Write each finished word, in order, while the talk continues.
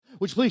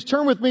Would you please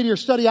turn with me to your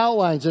study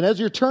outlines? And as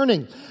you're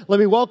turning, let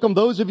me welcome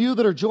those of you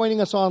that are joining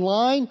us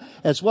online,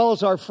 as well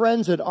as our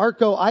friends at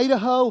Arco,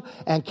 Idaho,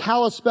 and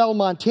Kalispell,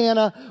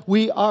 Montana.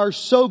 We are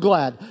so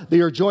glad that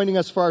you're joining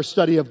us for our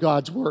study of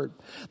God's Word.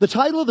 The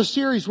title of the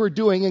series we're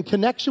doing in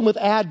connection with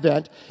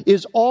Advent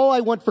is All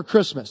I Want for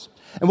Christmas.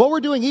 And what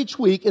we're doing each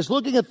week is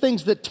looking at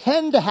things that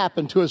tend to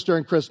happen to us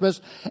during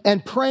Christmas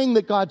and praying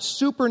that God's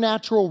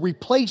supernatural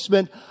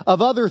replacement of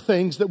other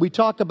things that we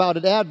talk about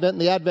at Advent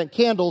and the Advent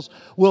candles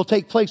will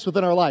take place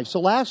within our lives.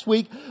 So last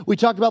week, we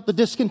talked about the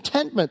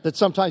discontentment that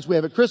sometimes we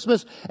have at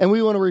Christmas, and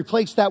we want to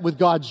replace that with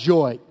God's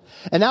joy.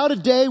 And now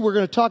today, we're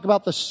going to talk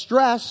about the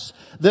stress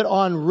that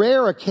on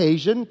rare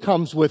occasion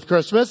comes with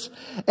Christmas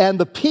and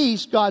the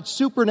peace, God's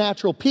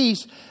supernatural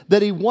peace,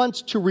 that He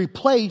wants to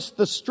replace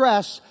the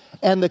stress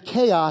and the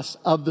chaos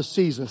of the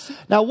seasons.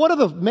 Now, one of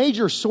the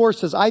major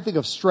sources, I think,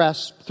 of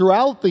stress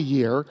throughout the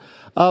year,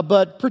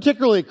 but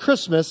particularly at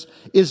Christmas,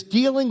 is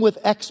dealing with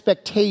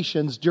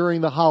expectations during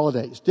the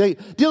holidays.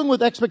 Dealing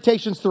with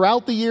expectations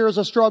throughout the year is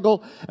a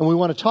struggle, and we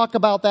want to talk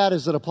about that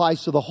as it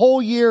applies to the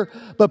whole year,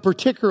 but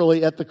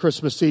particularly at the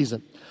Christmas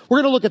season.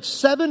 We're going to look at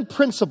 7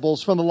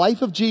 principles from the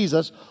life of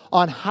Jesus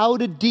on how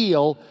to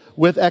deal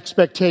with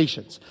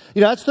expectations.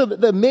 You know, that's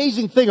the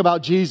amazing thing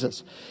about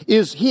Jesus,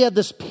 is He had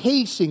this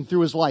pacing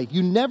through His life.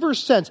 You never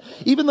sense,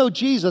 even though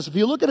Jesus, if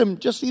you look at Him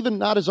just even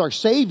not as our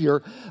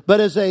Savior, but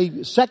as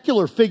a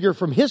secular figure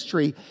from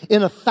history,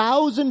 in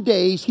 1,000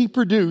 days He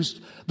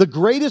produced the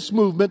greatest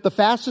movement, the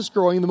fastest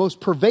growing, the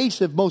most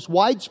pervasive, most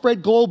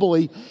widespread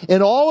globally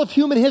in all of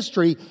human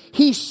history.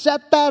 He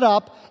set that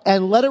up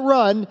and let it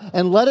run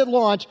and let it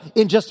launch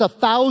in just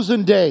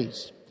 1,000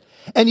 days.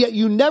 And yet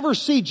you never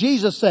see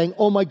Jesus saying,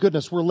 oh my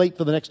goodness, we're late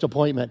for the next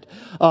appointment.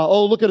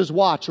 Oh, look at his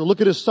watch or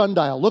look at his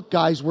sundial. Look,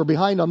 guys, we're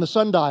behind on the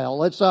sundial.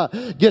 Let's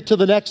get to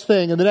the next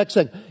thing and the next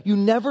thing. You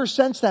never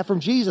sense that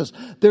from Jesus.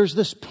 There's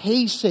this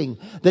pacing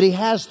that He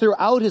has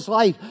throughout His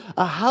life.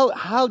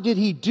 How did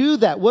He do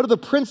that? What are the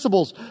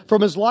principles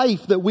from His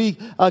life that we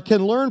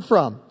can learn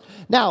from?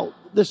 Now,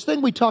 this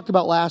thing we talked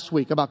about last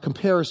week about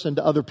comparison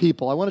to other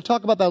people, I want to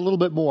talk about that a little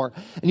bit more.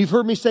 And you've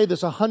heard me say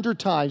this 100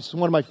 times. It's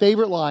one of my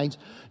favorite lines.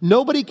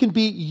 Nobody can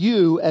beat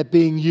you at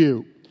being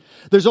you.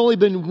 There's only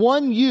been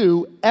one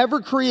you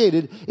ever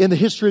created in the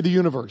history of the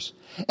universe.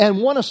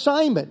 And one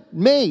assignment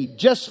made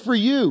just for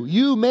you.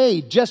 You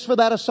made just for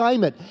that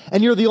assignment.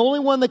 And you're the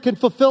only one that can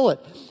fulfill it.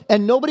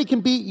 And nobody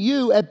can beat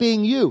you at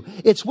being you.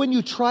 It's when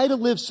you try to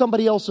live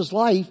somebody else's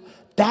life,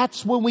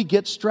 that's when we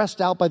get stressed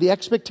out by the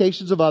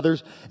expectations of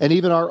others and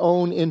even our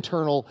own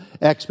internal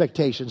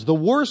expectations. The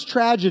worst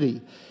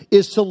tragedy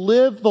is to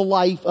live the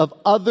life of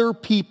other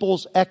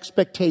people's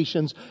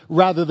expectations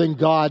rather than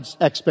God's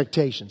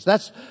expectations.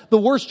 That's the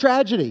worst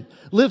tragedy.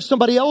 Live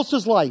somebody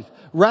else's life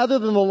rather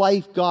than the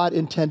life God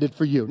intended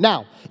for you.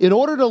 Now, in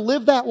order to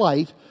live that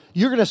life,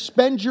 you're going to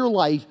spend your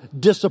life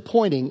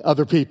disappointing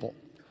other people.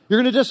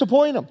 You're going to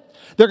disappoint them.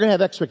 They're going to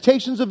have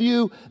expectations of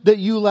you that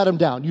you let them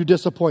down. You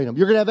disappoint them.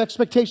 You're going to have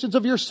expectations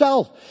of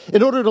yourself.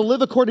 In order to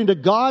live according to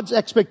God's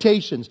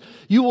expectations,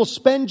 you will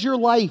spend your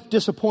life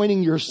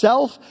disappointing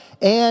yourself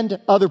and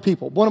other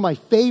people. One of my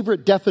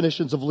favorite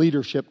definitions of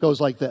leadership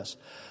goes like this.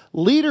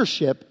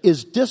 Leadership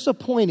is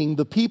disappointing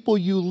the people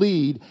you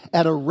lead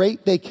at a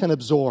rate they can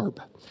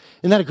absorb.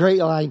 Isn't that a great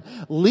line?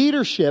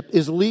 Leadership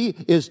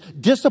is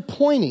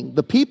disappointing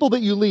the people that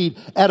you lead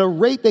at a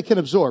rate they can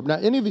absorb. Now,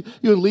 any of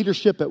you in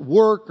leadership at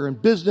work or in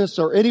business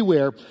or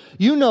anywhere,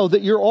 you know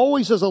that you're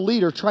always, as a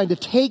leader, trying to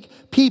take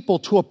people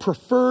to a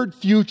preferred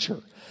future.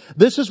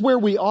 This is where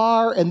we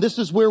are, and this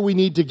is where we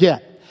need to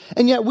get.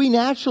 And yet we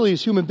naturally,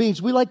 as human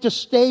beings, we like to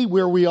stay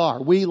where we are.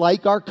 We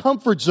like our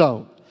comfort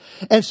zone.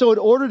 And so in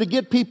order to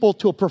get people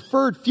to a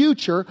preferred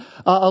future,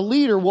 a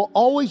leader will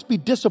always be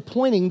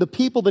disappointing the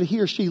people that he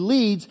or she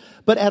leads,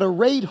 but at a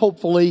rate,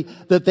 hopefully,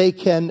 that they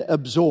can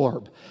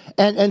absorb.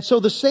 And so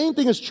the same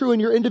thing is true in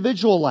your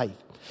individual life.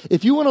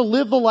 If you want to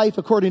live the life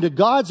according to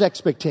God's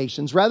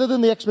expectations, rather than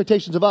the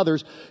expectations of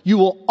others, you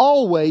will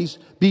always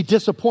be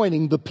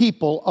disappointing the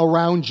people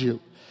around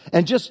you.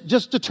 And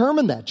just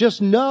determine that.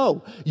 Just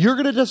know you're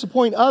going to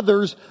disappoint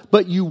others,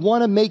 but you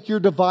want to make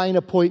your divine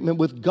appointment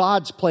with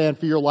God's plan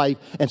for your life.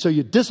 And so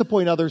you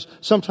disappoint others.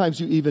 Sometimes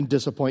you even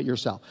disappoint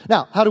yourself.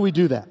 Now, how do we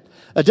do that?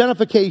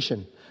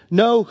 Identification.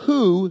 Know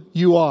who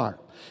you are.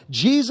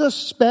 Jesus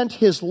spent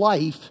His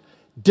life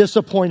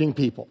disappointing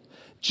people.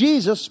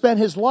 Jesus spent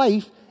His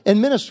life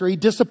in ministry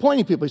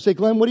disappointing people. You say,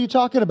 Glenn, what are you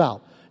talking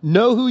about?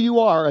 Know who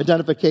you are,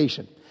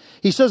 identification.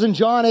 He says in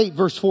John 8,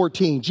 verse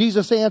 14,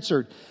 Jesus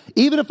answered,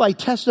 even if I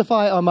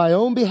testify on my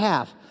own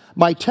behalf,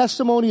 my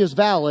testimony is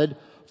valid,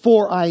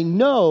 for I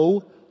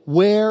know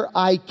where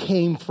I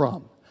came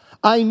from.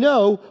 I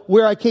know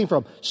where I came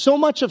from. So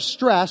much of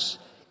stress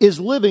is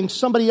living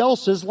somebody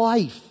else's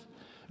life.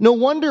 No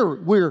wonder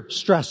we're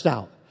stressed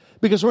out,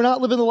 because we're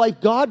not living the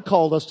life God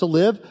called us to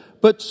live,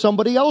 but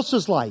somebody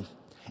else's life.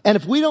 And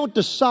if we don't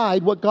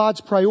decide what God's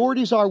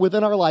priorities are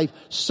within our life,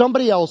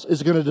 somebody else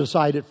is going to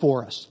decide it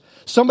for us.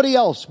 Somebody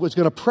else was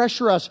going to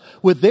pressure us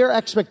with their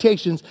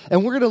expectations,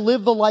 and we're going to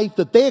live the life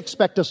that they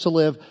expect us to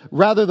live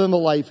rather than the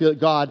life that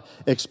God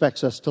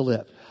expects us to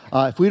live.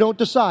 If we don't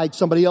decide,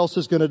 somebody else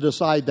is going to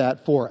decide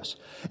that for us.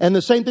 And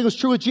the same thing was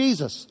true with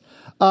Jesus.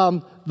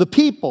 The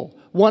people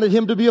wanted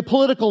him to be a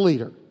political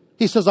leader.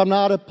 He says, I'm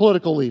not a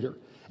political leader.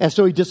 And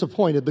so he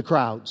disappointed the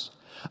crowds.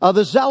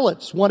 The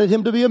zealots wanted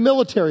him to be a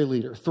military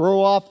leader,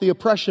 throw off the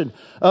oppression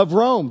of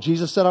Rome.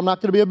 Jesus said, I'm not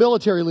going to be a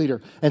military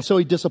leader. And so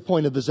he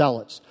disappointed the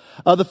zealots.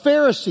 The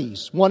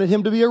Pharisees wanted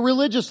him to be a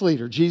religious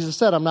leader. Jesus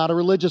said, I'm not a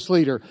religious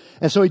leader.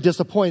 And so he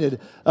disappointed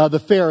the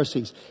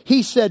Pharisees.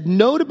 He said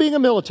no to being a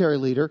military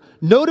leader,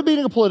 no to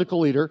being a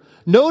political leader,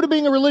 no to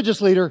being a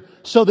religious leader,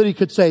 so that he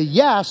could say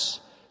yes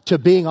to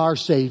being our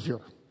Savior.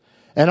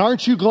 And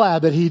aren't you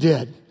glad that he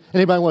did?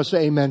 Anybody want to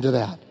say amen to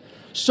that?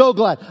 So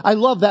glad. I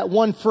love that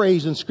one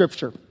phrase in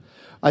Scripture.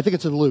 I think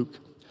it's in Luke,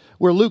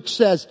 where Luke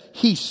says,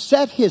 he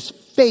set his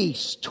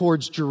face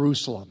towards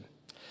Jerusalem.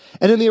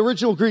 And in the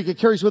original Greek, it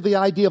carries with the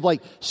idea of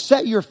like,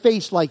 set your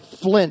face like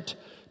flint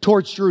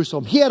towards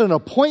Jerusalem. He had an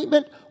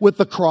appointment with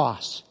the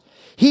cross.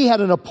 He had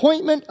an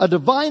appointment, a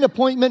divine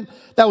appointment.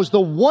 That was the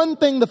one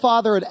thing the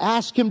Father had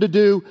asked him to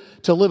do,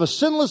 to live a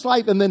sinless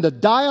life and then to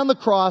die on the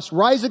cross,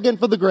 rise again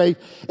from the grave.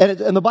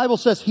 And the Bible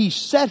says he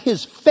set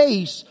his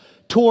face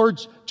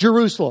towards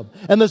Jerusalem.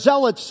 And the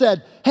zealots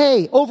said,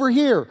 hey, over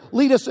here,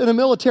 lead us in a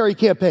military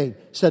campaign.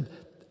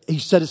 He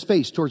set his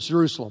face towards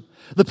Jerusalem.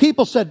 The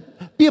people said,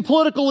 be a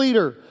political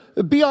leader.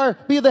 Be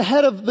the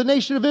head of the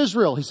nation of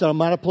Israel. He said, I'm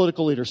not a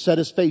political leader. Set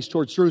his face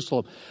towards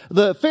Jerusalem.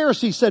 The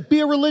Pharisees said, be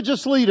a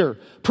religious leader.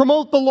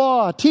 Promote the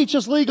law. Teach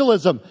us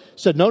legalism. He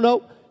said,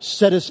 no.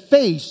 Set his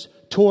face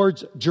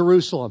towards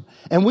Jerusalem.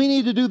 And we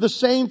need to do the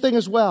same thing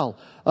as well.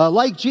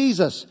 Like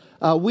Jesus,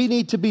 we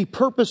need to be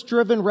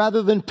purpose-driven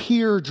rather than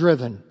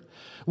peer-driven.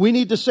 We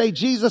need to say,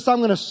 Jesus, I'm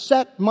going to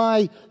set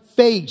my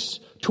face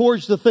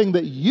towards the thing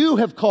that you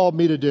have called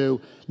me to do,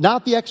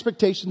 not the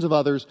expectations of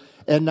others,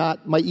 and not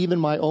even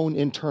my own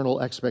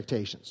internal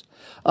expectations.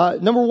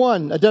 Number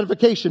one,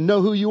 identification,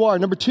 know who you are.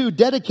 Number two,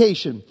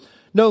 dedication,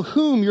 know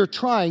whom you're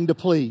trying to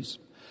please.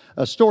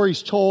 A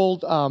story's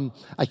told,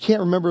 I can't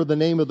remember the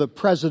name of the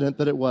president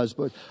that it was,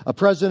 but a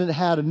president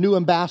had a new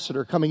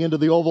ambassador coming into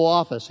the Oval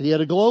Office. He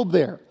had a globe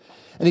there.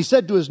 And he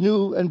said to his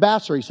new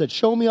ambassador, he said,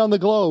 show me on the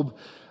globe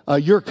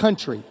your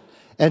country.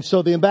 And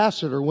so the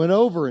ambassador went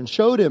over and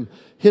showed him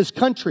his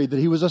country that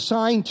he was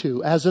assigned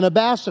to as an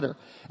ambassador.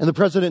 And the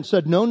president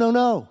said,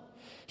 no.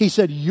 He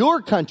said,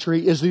 your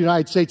country is the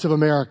United States of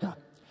America.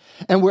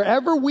 And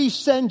wherever we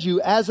send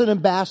you as an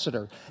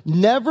ambassador,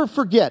 never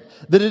forget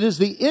that it is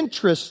the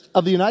interest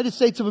of the United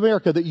States of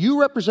America that you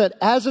represent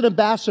as an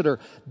ambassador.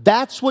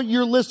 That's what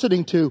you're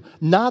listening to,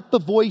 not the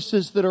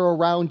voices that are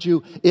around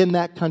you in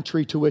that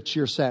country to which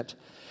you're sent.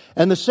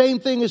 And the same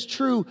thing is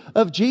true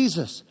of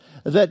Jesus,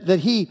 that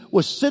he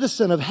was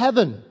citizen of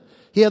heaven.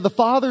 He had the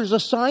Father's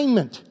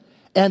assignment.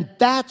 And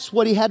that's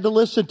what he had to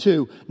listen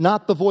to,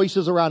 not the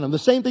voices around him. The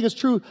same thing is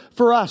true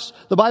for us.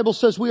 The Bible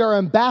says we are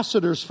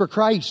ambassadors for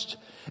Christ.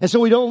 And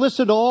so we don't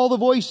listen to all the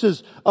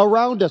voices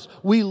around us.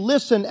 We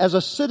listen as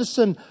a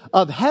citizen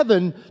of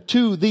heaven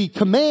to the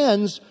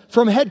commands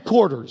from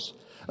headquarters,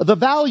 the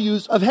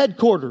values of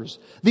headquarters,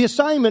 the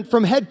assignment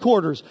from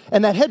headquarters.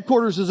 And that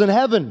headquarters is in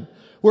heaven.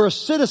 We're a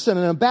citizen,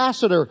 an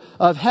ambassador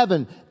of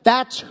heaven.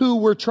 That's who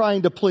we're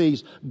trying to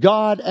please,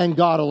 God and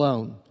God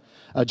alone.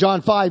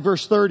 John 5,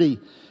 verse 30,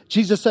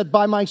 Jesus said,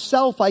 by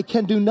myself I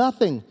can do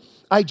nothing.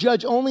 I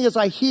judge only as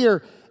I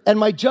hear, and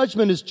my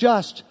judgment is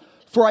just.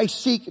 For I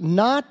seek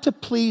not to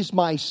please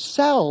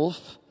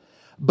myself,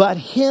 but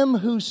him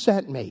who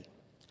sent me.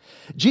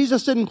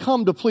 Jesus didn't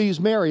come to please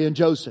Mary and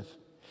Joseph.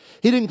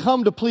 He didn't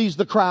come to please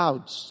the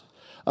crowds,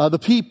 the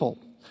people.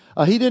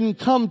 He didn't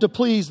come to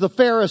please the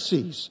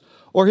Pharisees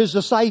or his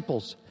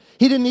disciples.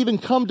 He didn't even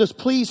come to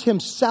please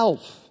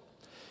himself.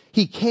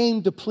 He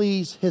came to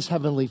please his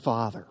heavenly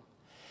Father.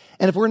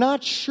 And if we're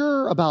not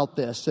sure about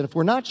this, and if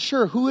we're not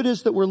sure who it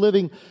is that we're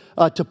living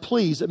to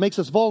please, it makes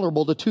us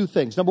vulnerable to two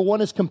things. Number one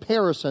is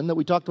comparison that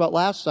we talked about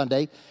last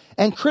Sunday,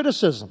 and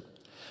criticism.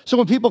 So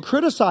when people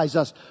criticize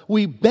us,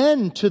 we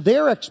bend to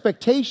their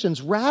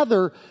expectations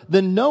rather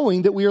than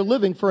knowing that we are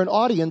living for an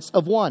audience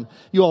of one.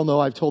 You all know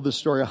I've told this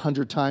story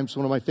 100 times.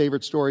 One of my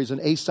favorite stories, an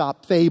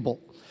Aesop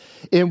fable,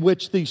 in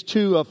which these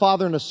two, a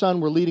father and a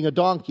son, were leading a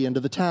donkey into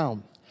the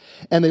town.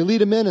 And they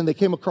lead him in, and they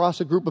came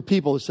across a group of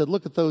people who said,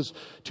 look at those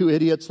two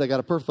idiots. They got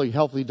a perfectly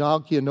healthy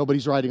donkey, and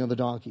nobody's riding on the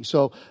donkey.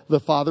 So the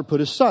father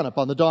put his son up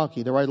on the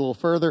donkey. They ride a little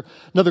further.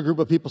 Another group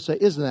of people say,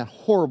 isn't that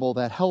horrible,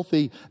 that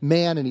healthy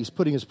man, and he's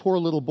putting his poor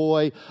little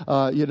boy,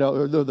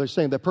 they're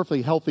saying that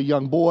perfectly healthy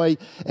young boy,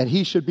 and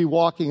he should be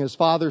walking, his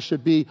father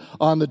should be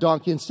on the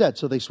donkey instead.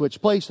 So they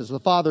switched places. The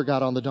father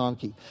got on the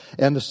donkey,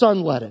 and the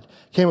son led it.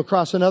 Came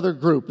across another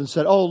group and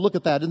said, oh, look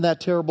at that. Isn't that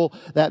terrible?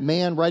 That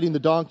man riding the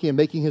donkey and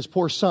making his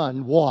poor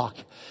son walk.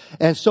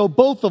 And so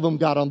both of them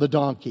got on the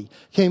donkey.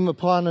 Came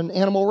upon an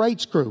animal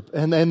rights group,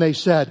 and then they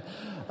said,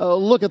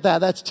 Look at that.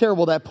 That's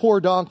terrible. That poor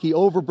donkey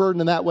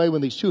overburdened in that way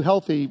when these two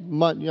healthy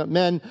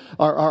men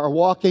are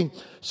walking.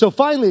 So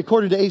finally,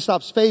 according to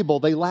Aesop's fable,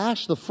 they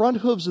lashed the front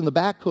hooves and the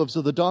back hooves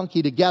of the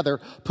donkey together,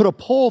 put a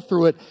pole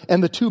through it,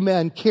 and the two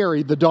men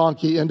carried the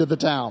donkey into the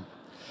town.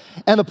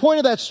 And the point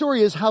of that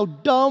story is how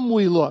dumb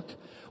we look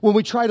when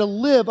we try to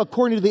live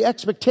according to the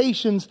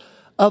expectations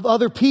of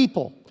other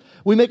people.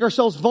 We make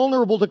ourselves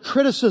vulnerable to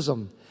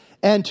criticism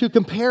and to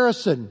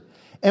comparison,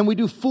 and we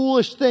do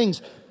foolish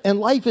things. And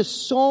life is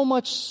so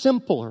much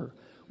simpler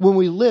when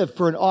we live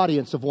for an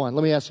audience of one.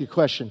 Let me ask you a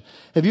question.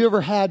 Have you ever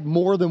had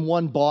more than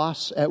one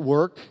boss at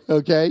work?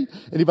 Okay.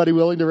 Anybody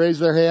willing to raise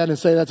their hand and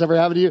say that's ever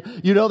happened to you?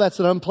 You know that's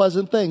an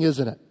unpleasant thing,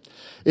 isn't it?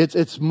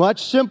 It's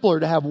much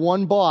simpler to have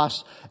one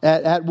boss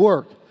at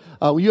work.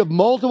 When you have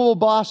multiple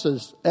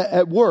bosses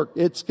at work,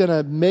 it's going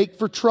to make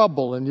for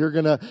trouble, and you're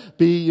going to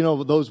be,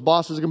 those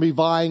bosses are going to be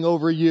vying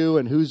over you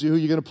and who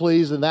you're going to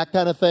please and that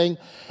kind of thing.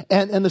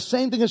 And the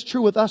same thing is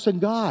true with us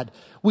and God.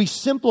 We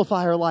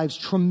simplify our lives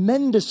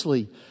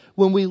tremendously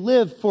when we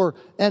live for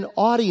an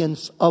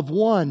audience of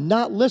one,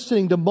 not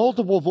listening to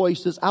multiple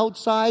voices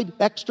outside,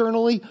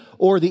 externally,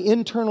 or the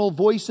internal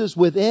voices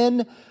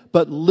within,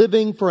 but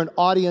living for an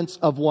audience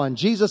of one.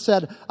 Jesus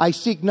said, I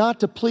seek not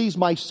to please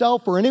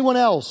myself or anyone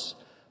else,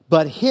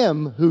 but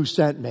him who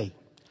sent me.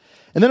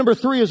 And then number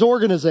 3 is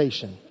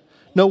organization.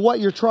 Know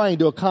what you're trying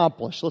to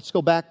accomplish. Let's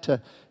go back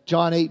to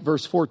John 8,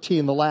 verse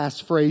 14, the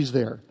last phrase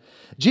there.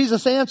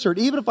 Jesus answered,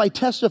 even if I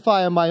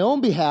testify on my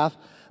own behalf,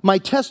 my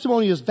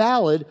testimony is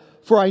valid,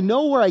 for I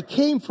know where I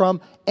came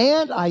from,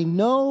 and I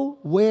know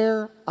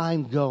where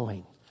I'm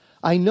going.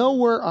 I know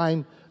where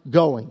I'm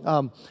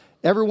going.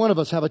 Every one of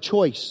us have a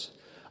choice.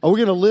 Are we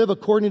going to live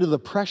according to the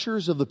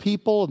pressures of the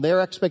people and their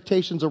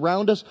expectations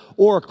around us,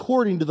 or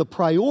according to the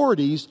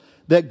priorities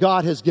that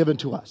God has given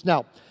to us?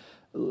 Now,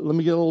 let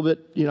me get a little bit,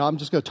 I'm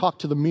just going to talk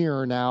to the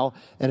mirror now,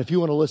 and if you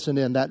want to listen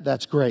in,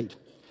 that's great.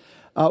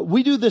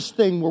 We do this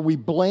thing where we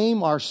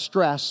blame our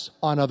stress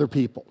on other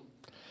people.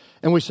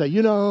 And we say,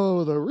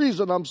 the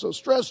reason I'm so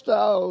stressed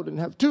out and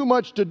have too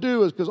much to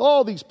do is because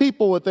all these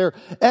people with their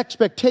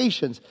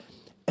expectations.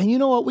 And you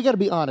know what? We got to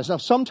be honest. Now,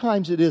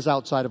 sometimes it is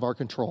outside of our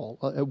control.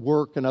 At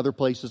work and other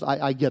places,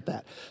 I get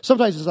that.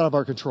 Sometimes it's out of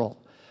our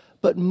control.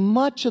 But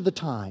much of the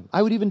time,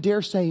 I would even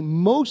dare say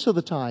most of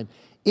the time,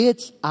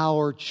 it's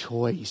our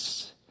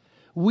choice.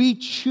 We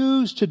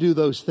choose to do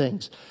those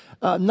things.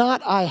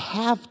 Not I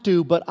have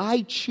to, but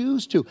I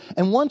choose to.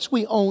 And once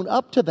we own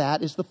up to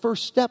that is the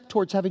first step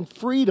towards having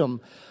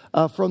freedom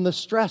from the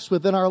stress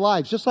within our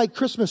lives. Just like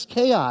Christmas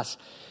chaos,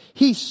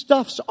 he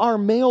stuffs our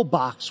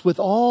mailbox with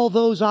all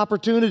those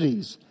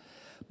opportunities.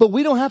 But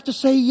we don't have to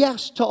say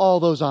yes to all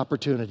those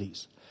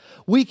opportunities.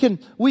 We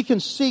can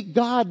seek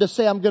God to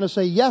say, I'm going to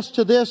say yes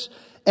to this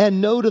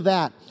and no to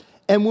that.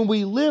 And when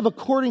we live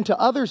according to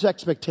others'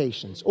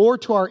 expectations or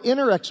to our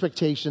inner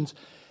expectations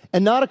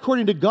and not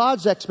according to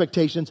God's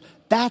expectations,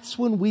 that's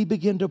when we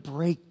begin to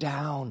break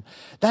down.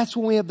 That's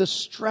when we have this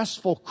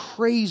stressful,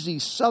 crazy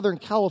Southern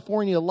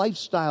California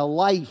lifestyle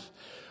life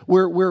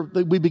where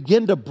we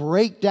begin to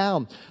break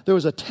down. There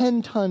was a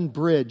 10-ton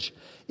bridge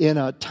in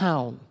a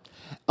town,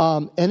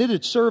 and it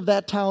had served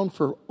that town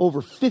for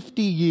over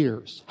 50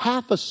 years.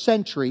 Half a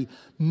century,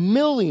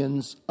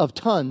 millions of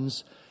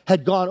tons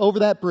had gone over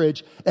that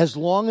bridge as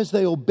long as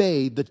they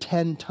obeyed the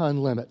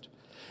 10-ton limit.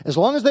 As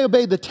long as they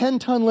obeyed the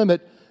 10-ton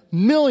limit,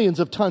 millions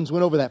of tons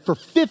went over that for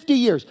 50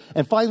 years.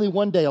 And finally,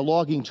 one day, a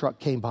logging truck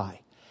came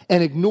by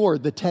and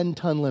ignored the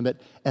 10-ton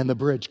limit, and the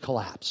bridge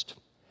collapsed.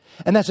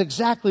 And that's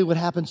exactly what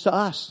happens to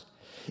us.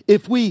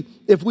 If we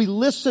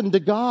listen to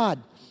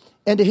God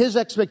and to his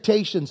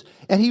expectations,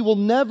 and he will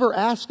never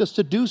ask us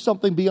to do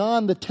something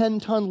beyond the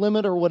 10-ton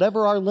limit or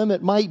whatever our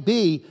limit might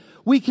be,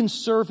 we can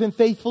serve him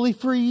faithfully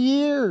for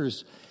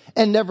years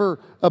and never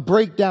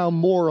break down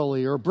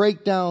morally or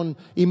break down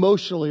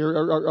emotionally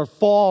or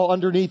fall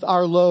underneath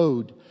our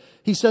load.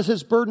 He says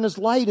his burden is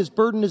light, his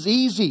burden is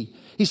easy.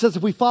 He says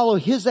if we follow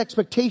his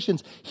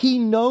expectations, he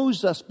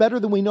knows us better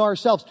than we know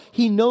ourselves.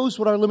 He knows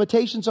what our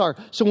limitations are.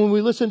 So when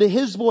we listen to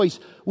his voice,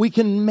 we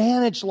can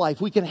manage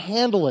life. We can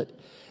handle it.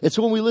 It's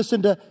when we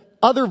listen to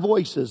other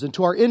voices and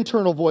to our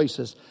internal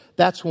voices,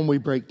 that's when we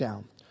break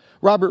down.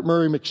 Robert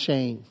Murray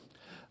McCheyne,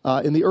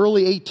 in the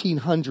early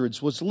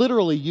 1800s, was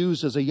literally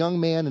used as a young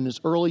man in his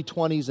early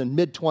 20s and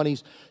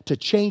mid-20s to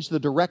change the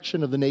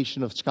direction of the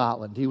nation of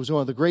Scotland. He was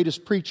one of the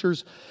greatest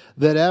preachers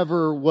that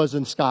ever was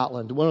in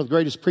Scotland, one of the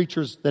greatest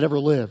preachers that ever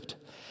lived.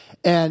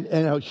 And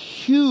a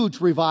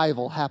huge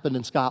revival happened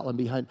in Scotland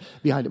behind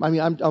him. I mean,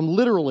 I'm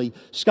literally,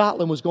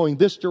 Scotland was going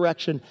this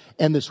direction,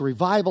 and this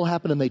revival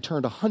happened, and they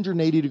turned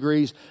 180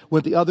 degrees,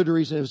 went the other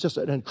direction. It was just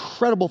an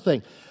incredible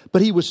thing.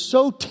 But he was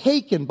so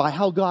taken by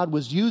how God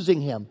was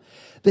using him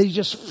that he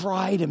just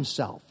fried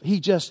himself.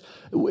 He just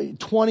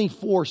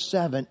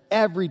 24/7,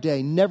 every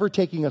day, never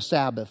taking a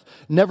Sabbath,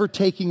 never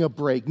taking a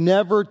break,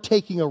 never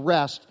taking a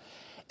rest.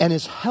 And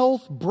his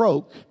health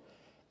broke.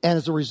 And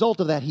as a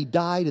result of that, he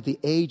died at the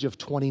age of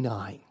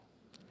 29.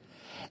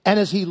 And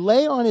as he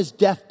lay on his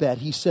deathbed,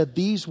 he said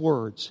these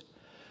words,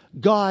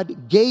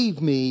 God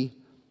gave me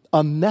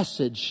a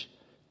message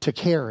to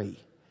carry,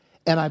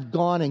 and I've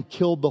gone and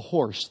killed the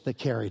horse that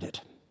carried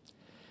it.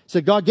 He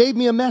said, God gave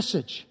me a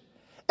message,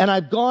 and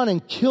I've gone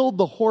and killed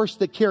the horse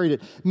that carried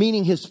it,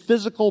 meaning his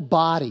physical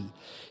body.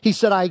 He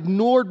said, I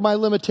ignored my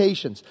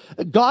limitations.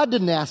 God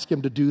didn't ask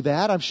him to do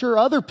that. I'm sure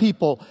other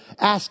people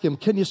asked him,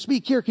 can you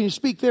speak here? Can you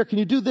speak there? Can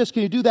you do this?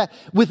 Can you do that?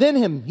 Within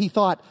him, he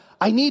thought,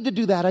 I need to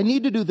do that. I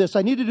need to do this.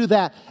 I need to do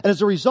that. And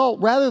as a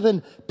result, rather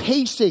than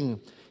pacing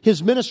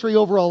his ministry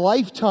over a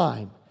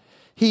lifetime,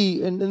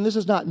 and this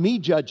is not me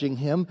judging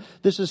him,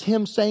 this is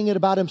him saying it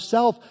about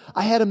himself.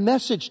 I had a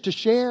message to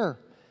share,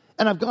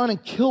 and I've gone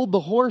and killed the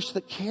horse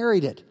that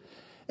carried it.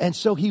 And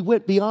so he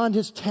went beyond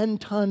his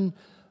 10-ton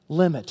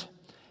limit.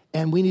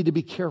 And we need to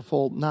be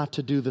careful not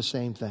to do the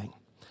same thing.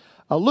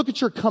 Look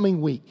at your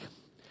coming week.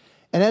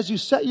 And as you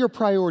set your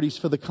priorities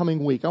for the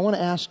coming week, I want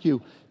to ask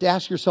you to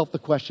ask yourself the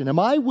question, am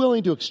I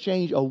willing to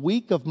exchange a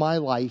week of my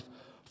life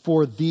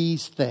for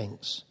these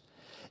things?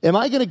 Am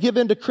I going to give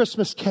in to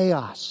Christmas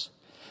chaos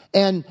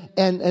and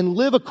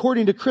live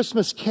according to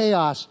Christmas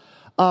chaos?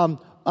 And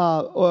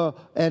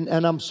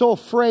I'm so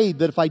afraid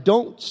that if I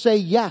don't say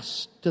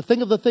yes to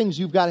think of the things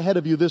you've got ahead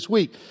of you this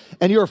week,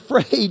 and you're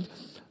afraid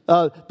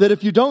that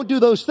if you don't do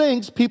those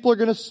things, people are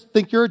going to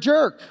think you're a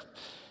jerk,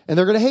 and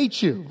they're going to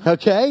hate you,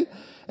 okay?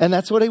 And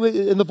that's what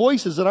in the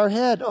voices in our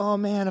head, oh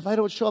man, if I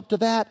don't show up to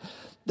that,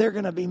 they're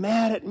going to be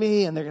mad at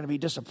me, and they're going to be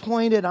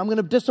disappointed. I'm going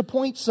to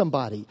disappoint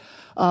somebody.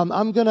 They're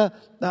going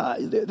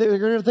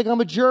to think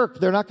I'm a jerk.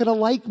 They're not going to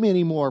like me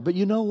anymore. But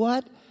you know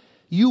what?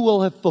 You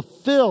will have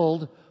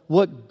fulfilled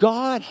what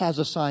God has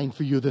assigned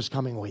for you this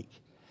coming week.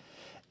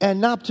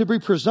 And not to be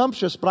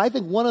presumptuous, but I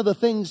think one of the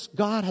things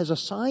God has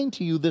assigned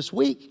to you this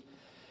week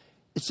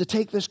is to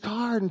take this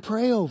card and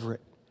pray over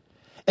it.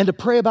 And to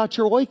pray about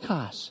your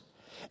oikos.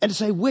 And to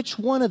say, which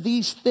one of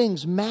these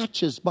things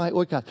matches my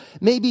oikos?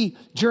 Maybe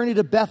Journey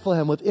to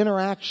Bethlehem with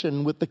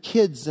interaction with the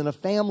kids in a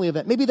family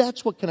event. Maybe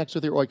that's what connects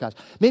with your oikos.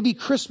 Maybe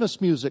Christmas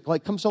music,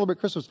 like Come Celebrate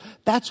Christmas.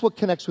 That's what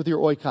connects with your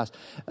oikos.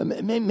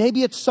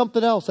 Maybe it's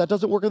something else. That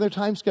doesn't work in their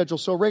time schedule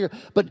so regular.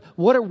 But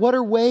what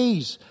are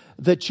ways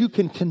that you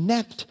can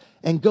connect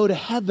and go to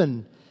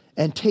heaven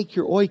and take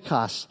your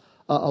oikos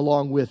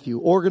along with you?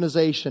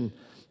 Organization.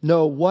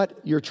 Know what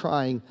you're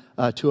trying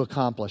to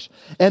accomplish.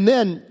 And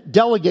then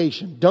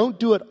delegation. Don't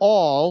do it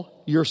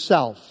all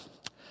yourself.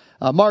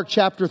 Mark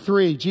chapter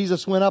 3,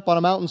 Jesus went up on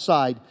a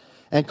mountainside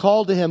and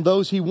called to him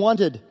those he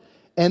wanted,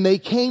 and they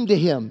came to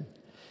him.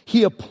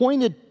 He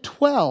appointed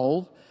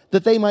 12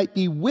 that they might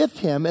be with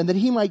him and that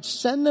he might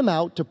send them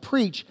out to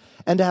preach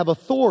and to have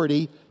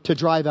authority to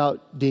drive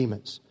out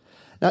demons.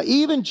 Now,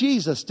 even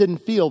Jesus didn't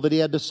feel that he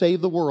had to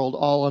save the world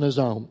all on his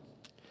own.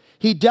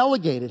 He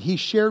delegated. He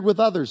shared with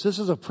others. This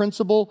is a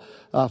principle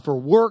for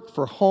work,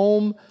 for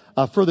home,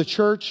 for the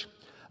church.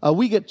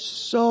 We get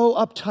so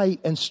uptight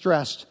and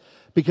stressed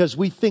because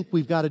we think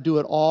we've got to do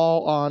it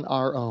all on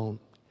our own.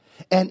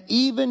 And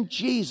even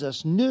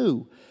Jesus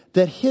knew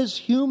that his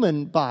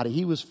human body,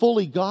 he was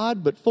fully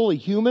God but fully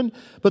human,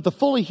 but the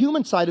fully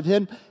human side of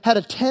him had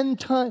a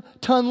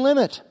 10-ton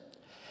limit.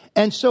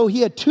 And so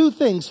he had two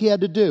things he had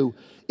to do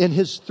in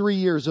his 3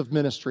 years of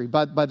ministry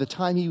by the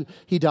time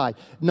he died.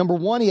 Number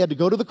one, he had to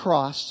go to the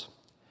cross.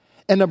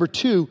 And number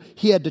two,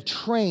 he had to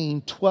train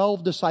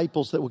 12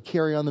 disciples that would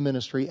carry on the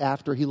ministry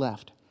after he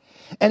left.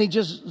 And he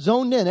just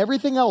zoned in.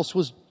 Everything else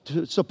was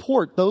to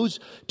support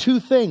those two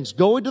things.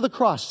 Going to the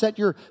cross, set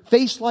your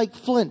face like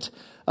flint,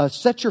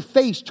 set your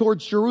face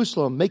towards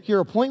Jerusalem, make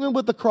your appointment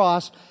with the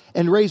cross,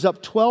 and raise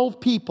up 12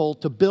 people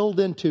to build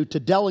into, to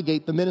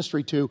delegate the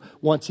ministry to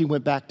once he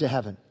went back to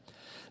heaven.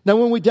 Now,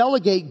 when we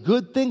delegate,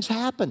 good things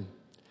happen.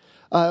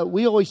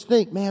 We always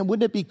think, man,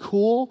 wouldn't it be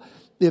cool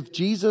if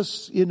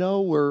Jesus, he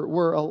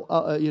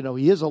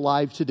is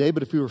alive today,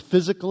 but if he were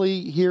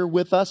physically here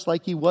with us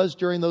like he was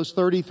during those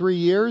 33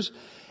 years,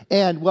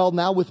 and well,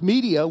 now with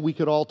media, we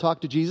could all talk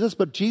to Jesus,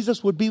 but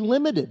Jesus would be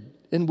limited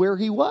in where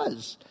he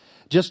was,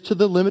 just to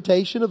the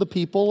limitation of the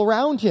people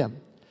around him.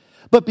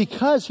 But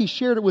because he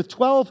shared it with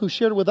 12, who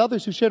shared it with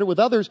others, who shared it with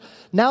others,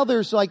 now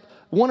there's like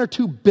 1 or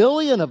 2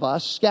 billion of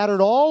us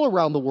scattered all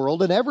around the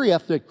world in every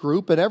ethnic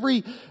group and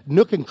every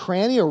nook and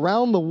cranny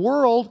around the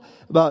world,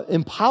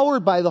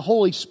 empowered by the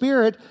Holy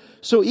Spirit.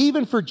 So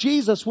even for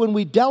Jesus, when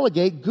we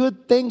delegate,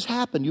 good things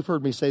happen. You've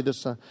heard me say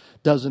this a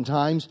dozen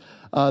times,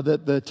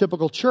 that the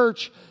typical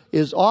church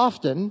is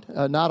often,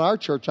 not our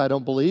church, I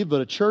don't believe,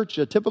 but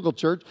a typical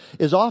church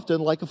is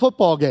often like a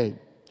football game.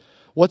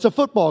 What's a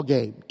football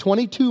game?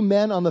 22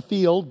 men on the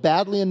field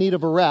badly in need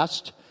of a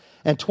rest,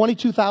 and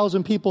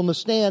 22,000 people in the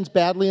stands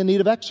badly in need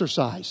of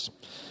exercise.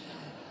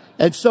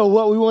 And so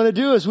what we want to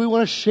do is we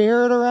want to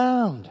share it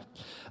around.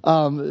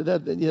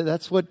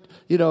 That's what,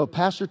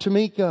 Pastor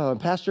Tamika and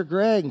Pastor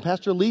Greg and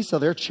Pastor Lisa,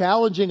 they're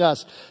challenging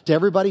us to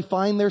everybody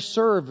find their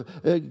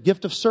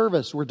gift of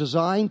service. We're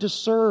designed to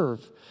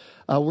serve.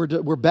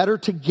 We're better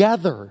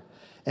together.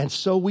 And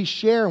so we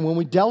share, and when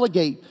we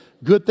delegate,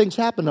 good things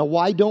happen. Now,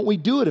 why don't we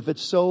do it if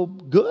it's so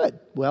good?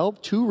 Well,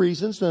 2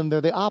 reasons, and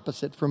they're the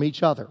opposite from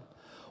each other.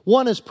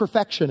 One is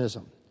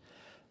perfectionism.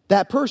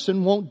 that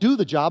person won't do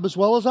the job as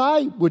well as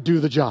I would do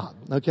the job,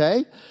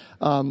 okay?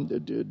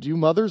 Do you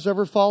mothers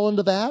ever fall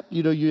into that?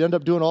 You end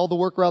up doing all the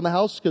work around the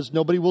house because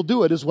nobody will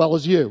do it as well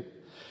as you.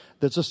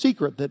 That's a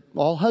secret that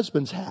all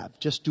husbands have.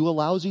 Just do a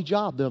lousy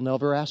job. They'll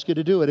never ask you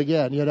to do it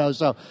again,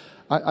 So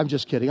I'm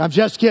just kidding. I'm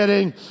just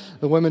kidding.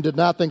 The women did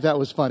not think that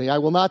was funny. I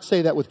will not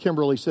say that with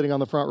Kimberly sitting on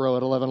the front row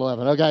at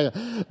 11:11. Okay,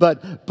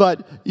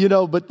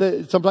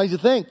 but sometimes you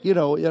think,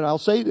 I'll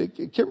say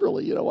to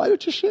Kimberly, why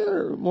don't you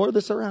share more of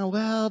this around?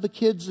 Well, the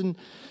kids and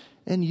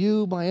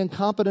you, my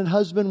incompetent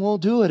husband,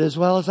 won't do it as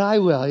well as I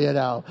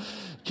will.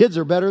 Kids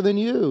are better than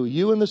you.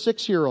 You and the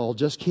 6-year-old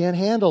just can't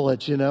handle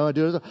it,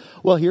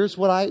 Well, here's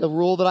a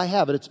rule that I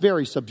have, and it's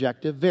very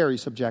subjective, very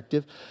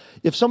subjective.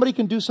 If somebody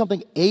can do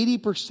something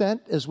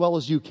 80% as well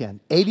as you can,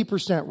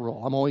 80%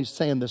 rule. I'm always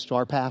saying this to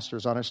our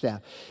pastors on our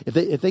staff.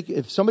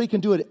 If somebody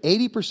can do it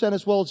 80%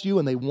 as well as you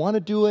and they want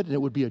to do it and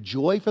it would be a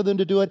joy for them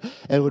to do it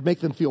and it would make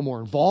them feel more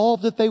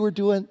involved if they were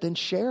doing it, then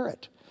share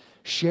it.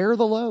 Share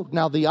the load.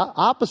 Now, the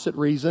opposite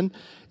reason,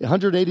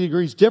 180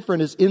 degrees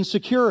different, is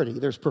insecurity.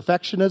 There's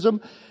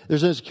perfectionism.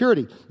 There's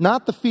insecurity.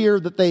 Not the fear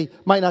that they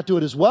might not do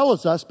it as well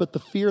as us, but the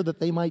fear that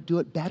they might do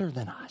it better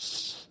than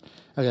us.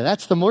 Okay,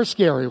 that's the more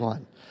scary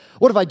one.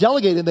 What if I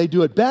delegate and they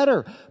do it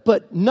better?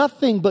 But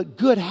nothing but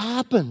good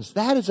happens.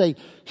 That is a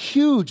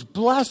huge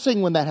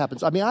blessing when that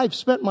happens. I mean, I've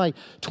spent my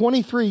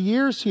 23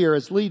 years here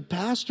as lead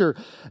pastor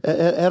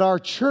at our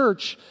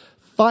church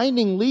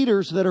finding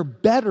leaders that are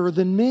better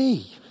than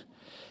me.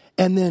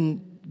 And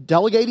then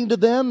delegating to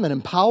them and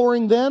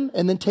empowering them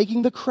and then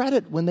taking the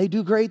credit when they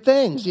do great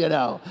things,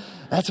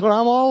 That's what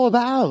I'm all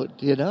about,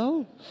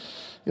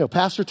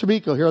 Pastor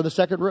Tamiko here on the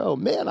second row.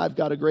 Man, I've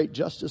got a great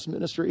justice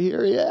ministry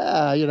here.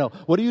 Yeah,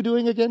 what are you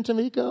doing again,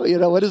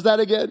 Tamiko? What is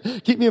that again?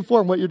 Keep me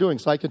informed what you're doing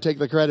so I can take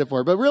the credit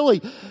for it. But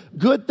really,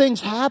 good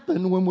things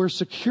happen when we're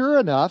secure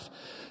enough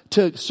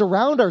to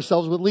surround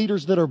ourselves with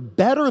leaders that are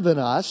better than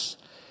us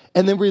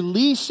and then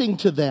releasing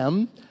to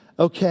them,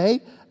 okay?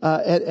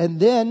 And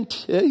then,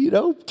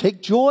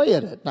 take joy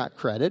in it. Not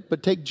credit,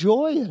 but take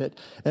joy in it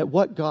at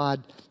what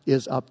God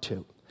is up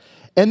to.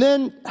 And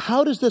then,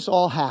 how does this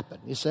all happen?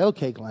 You say,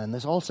 okay, Glenn,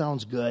 this all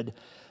sounds good,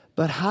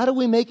 but how do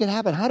we make it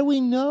happen? How do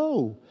we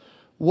know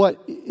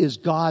what is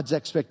God's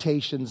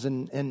expectations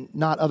and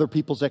not other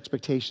people's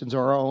expectations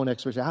or our own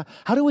expectations?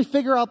 How do we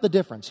figure out the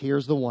difference?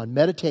 Here's the one.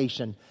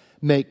 Meditation.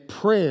 Make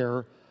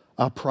prayer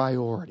a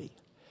priority.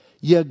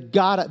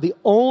 The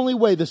only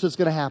way this is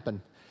going to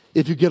happen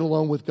if you get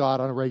alone with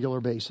God on a regular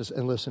basis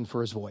and listen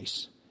for His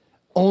voice.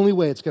 Only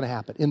way it's going to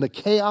happen. In the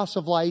chaos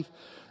of life,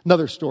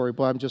 another story,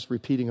 boy, I'm just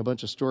repeating a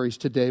bunch of stories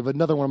today, but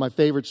another one of my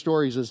favorite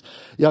stories is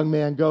a young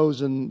man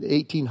goes in the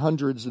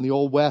 1800s in the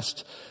Old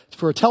West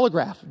for a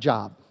telegraph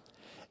job.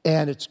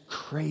 And it's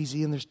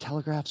crazy, and there's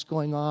telegraphs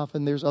going off,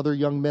 and there's other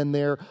young men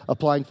there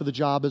applying for the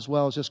job as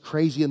well. It's just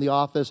crazy in the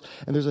office,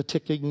 and there's a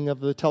ticking of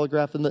the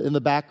telegraph in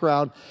the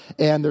background.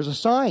 And there's a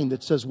sign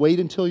that says, wait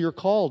until you're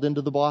called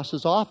into the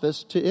boss's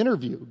office to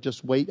interview.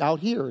 Just wait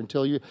out here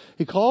until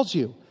he calls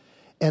you.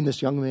 And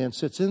this young man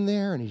sits in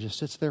there, and he just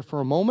sits there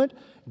for a moment,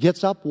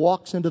 gets up,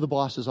 walks into the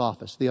boss's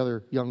office. The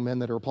other young men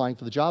that are applying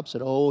for the job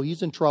said, oh,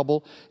 he's in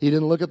trouble. He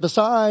didn't look at the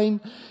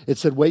sign. It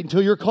said, wait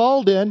until you're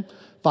called in.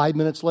 5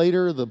 minutes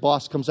later, the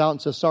boss comes out and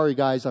says, sorry,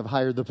 guys, I've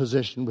hired the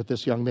position with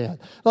this young man.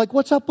 Like,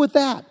 what's up with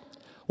that?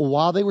 Well,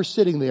 while they were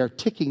sitting there,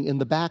 ticking in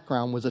the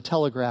background was a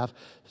telegraph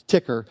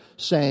ticker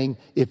saying,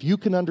 if you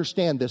can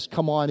understand this,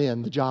 come on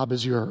in. The job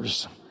is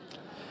yours.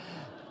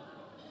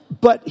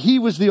 But he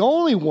was the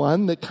only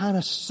one that kind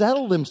of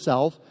settled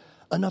himself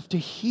enough to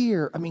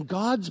hear,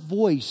 God's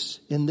voice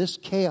in this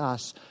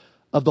chaos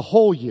of the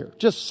whole year.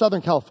 Just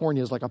Southern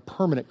California is like a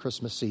permanent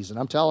Christmas season,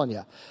 I'm telling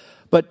you.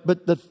 But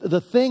the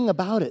thing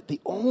about it,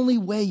 the only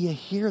way you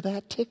hear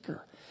that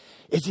ticker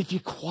is if you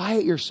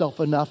quiet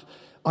yourself enough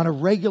on a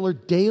regular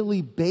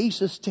daily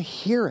basis to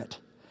hear it.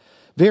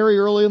 Very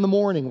early in the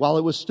morning, while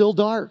it was still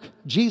dark,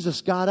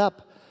 Jesus got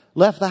up,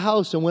 left the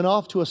house, and went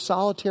off to a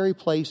solitary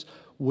place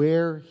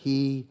where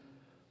He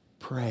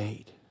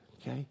prayed,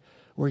 okay?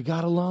 Where He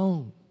got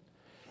alone.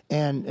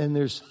 And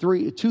there's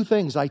two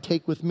things I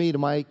take with me to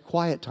my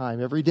quiet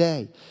time every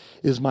day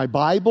is my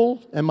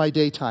Bible and my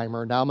day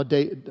timer. Now I'm a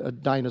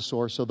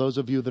dinosaur, so those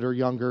of you that are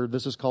younger,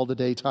 this is called a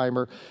day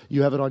timer.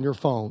 You have it on your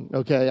phone,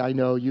 okay? I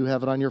know you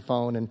have it on your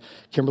phone, and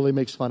Kimberly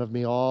makes fun of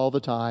me all the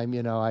time.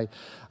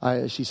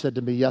 She said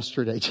to me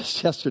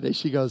just yesterday,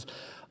 she goes,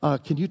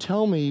 can you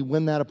tell me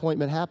when that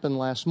appointment happened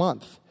last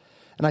month?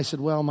 And I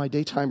said, well, my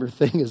day timer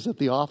thing is at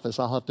the office.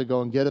 I'll have to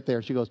go and get it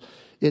there. She goes,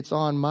 it's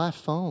on my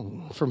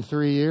phone from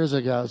 3 years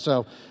ago.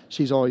 So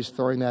she's always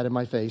throwing that in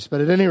my face.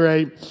 But at any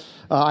rate,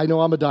 I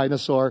know I'm a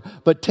dinosaur.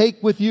 But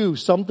take with you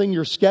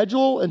your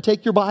schedule and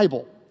take your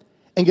Bible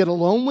and get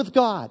alone with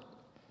God.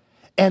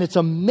 And it's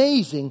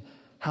amazing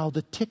how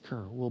the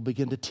ticker will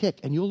begin to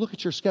tick. And you'll look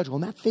at your schedule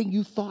and that thing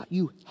you thought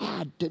you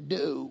had to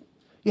do,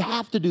 you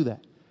have to do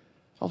that.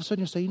 All of a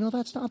sudden you say,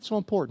 that's not so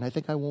important. I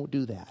think I won't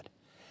do that.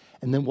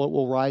 And then what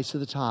will rise to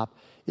the top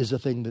is the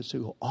thing that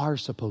you are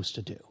supposed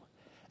to do.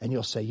 And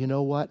you'll say, you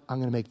know what? I'm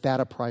going to make that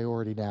a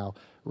priority now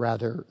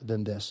rather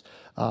than this.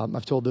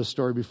 I've told this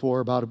story before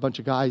about a bunch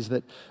of guys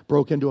that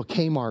broke into a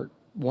Kmart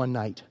one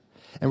night.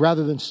 And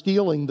rather than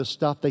stealing the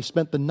stuff, they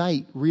spent the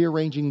night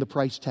rearranging the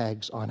price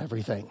tags on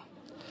everything.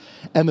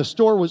 And the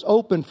store was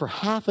open for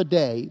half a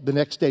day the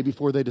next day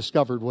before they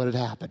discovered what had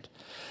happened.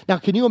 Now,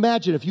 can you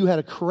imagine if you had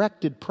a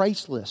corrected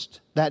price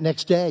list that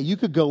next day? You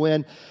could go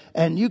in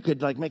and you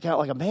could make out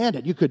like a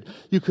bandit. You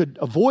could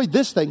avoid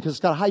this thing because it's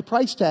got a high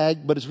price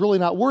tag, but it's really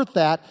not worth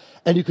that.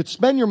 And you could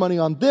spend your money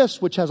on this,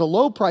 which has a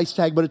low price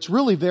tag, but it's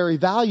really very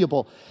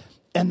valuable.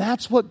 And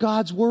that's what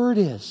God's word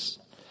is.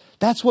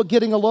 That's what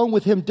getting alone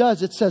with him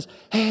does. It says,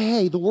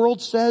 hey, the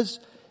world says,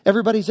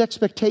 everybody's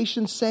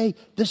expectations say,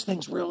 this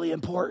thing's really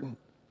important.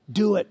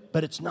 Do it,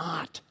 but it's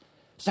not.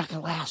 It's not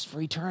going to last for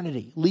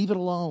eternity. Leave it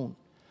alone.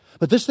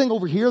 But this thing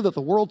over here that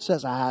the world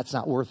says, it's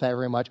not worth that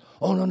very much.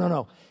 Oh,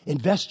 no.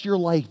 Invest your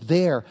life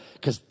there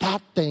because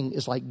that thing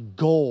is like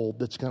gold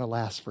that's going to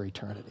last for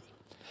eternity.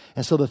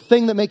 And so the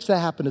thing that makes that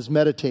happen is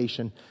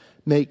meditation.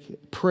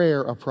 Make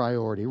prayer a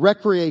priority.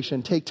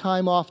 Recreation, take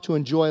time off to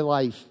enjoy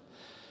life.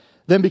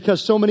 Then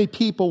because so many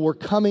people were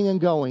coming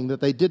and going that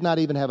they did not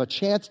even have a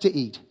chance to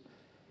eat,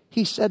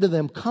 he said to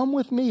them, come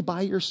with me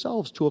by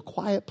yourselves to a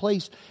quiet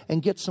place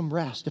and get some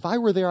rest. If I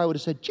were there, I would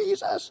have said,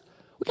 Jesus,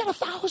 we got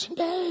 1,000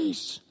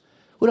 days.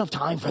 We don't have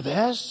time for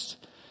this.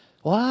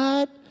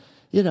 What?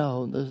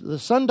 The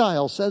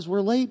sundial says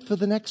we're late for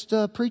the next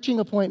preaching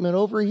appointment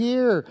over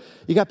here.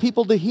 You got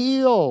people to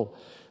heal.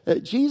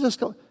 Jesus,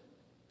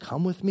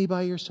 come with me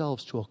by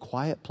yourselves to a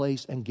quiet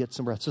place and get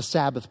some rest. It's a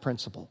Sabbath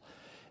principle.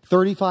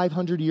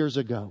 3,500 years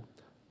ago,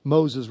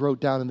 Moses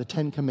wrote down in the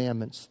 10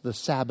 Commandments the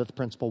Sabbath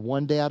principle,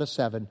 1 day out of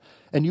 7.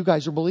 And you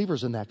guys are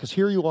believers in that because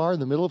here you are in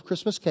the middle of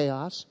Christmas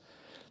chaos.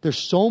 There's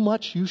so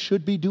much you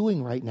should be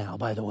doing right now,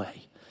 by the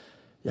way.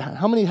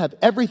 How many have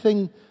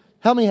everything?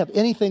 How many have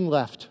anything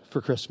left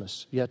for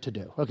Christmas yet to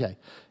do? Okay.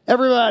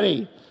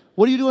 Everybody,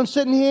 what are you doing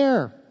sitting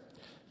here?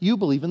 You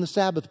believe in the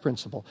Sabbath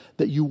principle,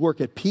 that you work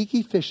at peak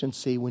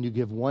efficiency when you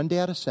give 1 day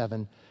out of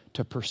 7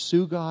 to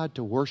pursue God,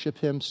 to worship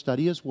him,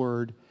 study his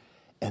word,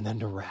 and then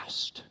to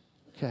rest.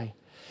 Okay?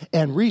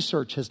 And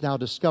research has now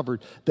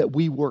discovered that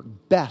we work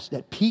best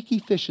at peak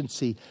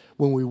efficiency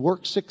when we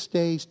work 6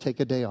 days, take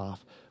a day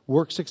off.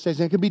 Work 6 days.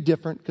 And it can be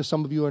different because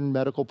some of you are in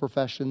medical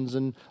professions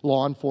and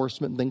law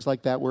enforcement and things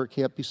like that where it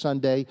can't be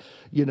Sunday.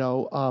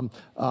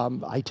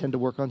 I tend to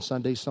work on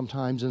Sundays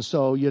sometimes. And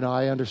so,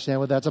 I understand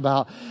what that's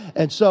about.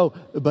 And so,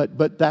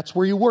 but that's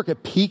where you work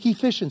at peak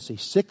efficiency.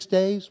 6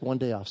 days, 1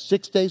 day off.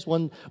 6 days,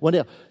 one day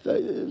off.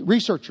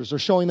 Researchers are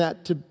showing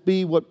that to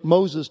be what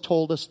Moses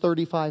told us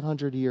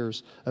 3,500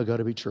 years ago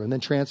to be true. And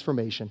then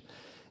transformation.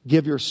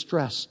 Give your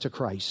stress to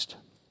Christ.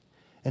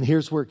 And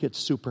here's where it gets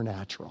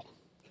supernatural.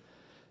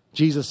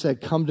 Jesus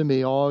said, come to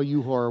me, all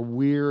you who are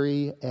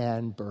weary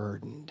and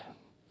burdened.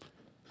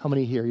 How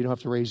many here, you don't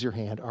have to raise your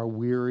hand, are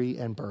weary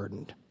and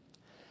burdened?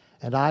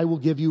 And I will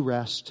give you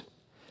rest.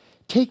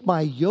 Take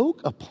my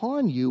yoke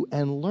upon you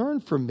and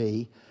learn from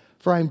me,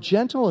 for I am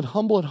gentle and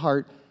humble at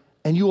heart,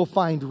 and you will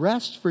find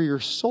rest for your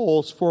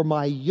souls, for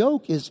my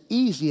yoke is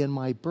easy and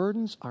my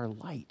burdens are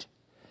light.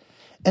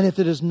 And if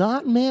it is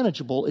not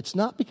manageable, it's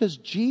not because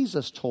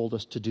Jesus told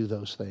us to do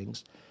those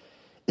things.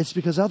 It's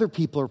because other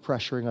people are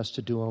pressuring us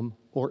to do them,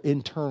 or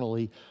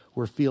internally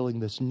we're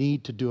feeling this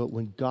need to do it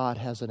when God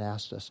hasn't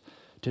asked us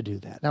to do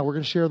that. Now we're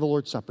going to share the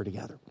Lord's Supper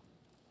together.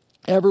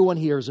 Everyone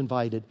here is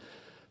invited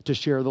to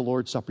share the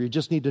Lord's Supper. You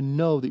just need to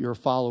know that you're a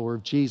follower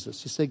of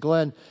Jesus. You say,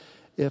 Glenn,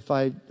 if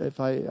I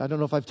don't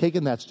know if I've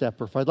taken that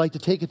step, or if I'd like to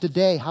take it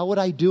today, how would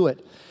I do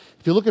it?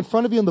 If you look in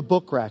front of you in the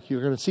book rack,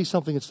 you're going to see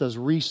something that says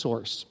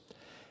resource.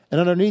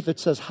 And underneath it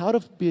says how to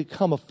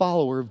become a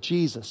follower of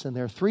Jesus. And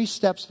there are 3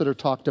 steps that are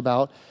talked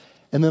about.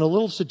 And then a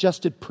little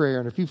suggested prayer.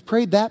 And if you've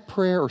prayed that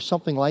prayer or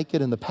something like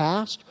it in the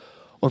past,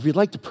 or if you'd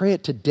like to pray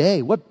it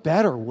today, what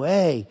better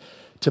way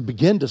to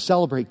begin to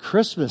celebrate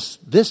Christmas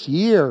this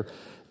year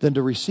than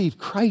to receive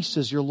Christ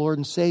as your Lord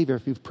and Savior?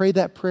 If you've prayed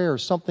that prayer or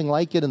something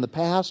like it in the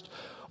past,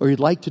 or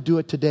you'd like to do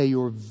it today,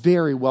 you are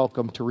very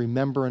welcome to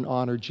remember and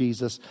honor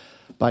Jesus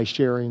by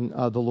sharing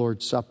the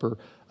Lord's Supper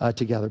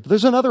together. But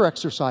there's another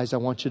exercise I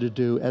want you to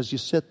do as you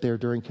sit there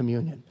during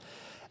communion.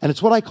 And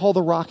it's what I call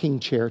the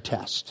rocking chair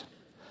test.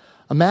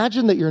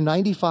 Imagine that you're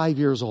 95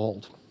 years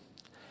old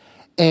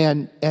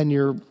and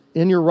you're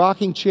in your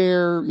rocking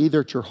chair,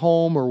 either at your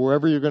home or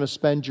wherever you're going to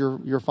spend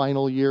your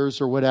final years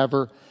or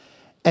whatever,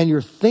 and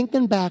you're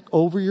thinking back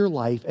over your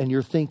life and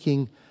you're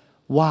thinking,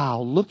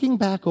 wow, looking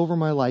back over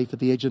my life at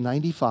the age of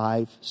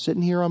 95,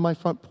 sitting here on my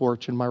front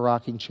porch in my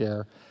rocking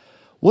chair,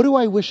 what do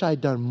I wish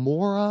I'd done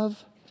more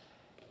of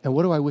and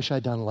what do I wish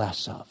I'd done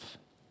less of?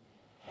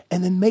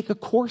 And then make a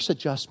course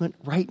adjustment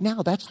right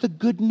now. That's the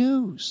good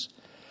news.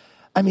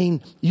 I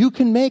mean, you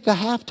can make a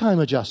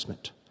halftime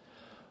adjustment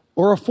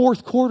or a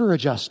fourth quarter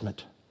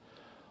adjustment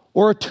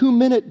or a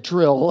 2-minute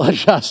drill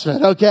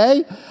adjustment,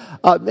 okay?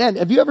 Man,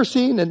 have you ever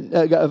seen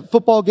a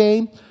football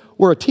game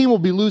where a team will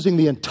be losing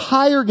the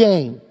entire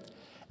game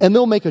and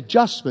they'll make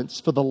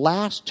adjustments for the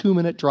last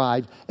 2-minute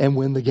drive and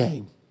win the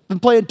game? Been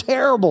playing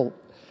terrible.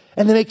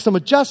 And they make some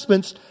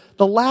adjustments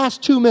the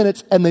last 2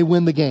 minutes and they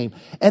win the game.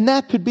 And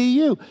that could be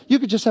you. You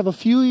could just have a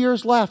few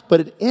years left, but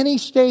at any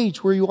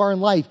stage where you are in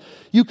life,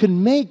 you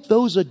can make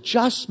those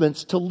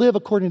adjustments to live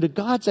according to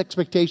God's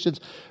expectations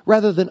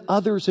rather than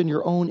others and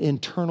your own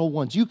internal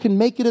ones. You can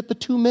make it at the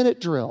 2-minute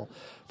drill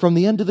from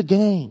the end of the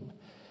game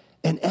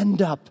and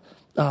end up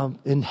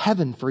in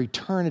heaven for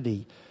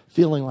eternity,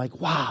 feeling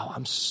like, wow,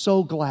 I'm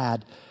so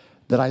glad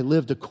that I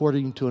lived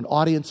according to an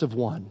audience of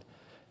one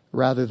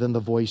rather than the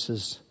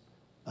voices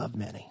of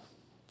many.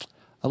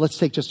 Let's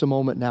take just a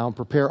moment now and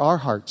prepare our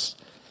hearts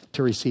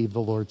to receive the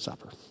Lord's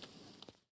Supper.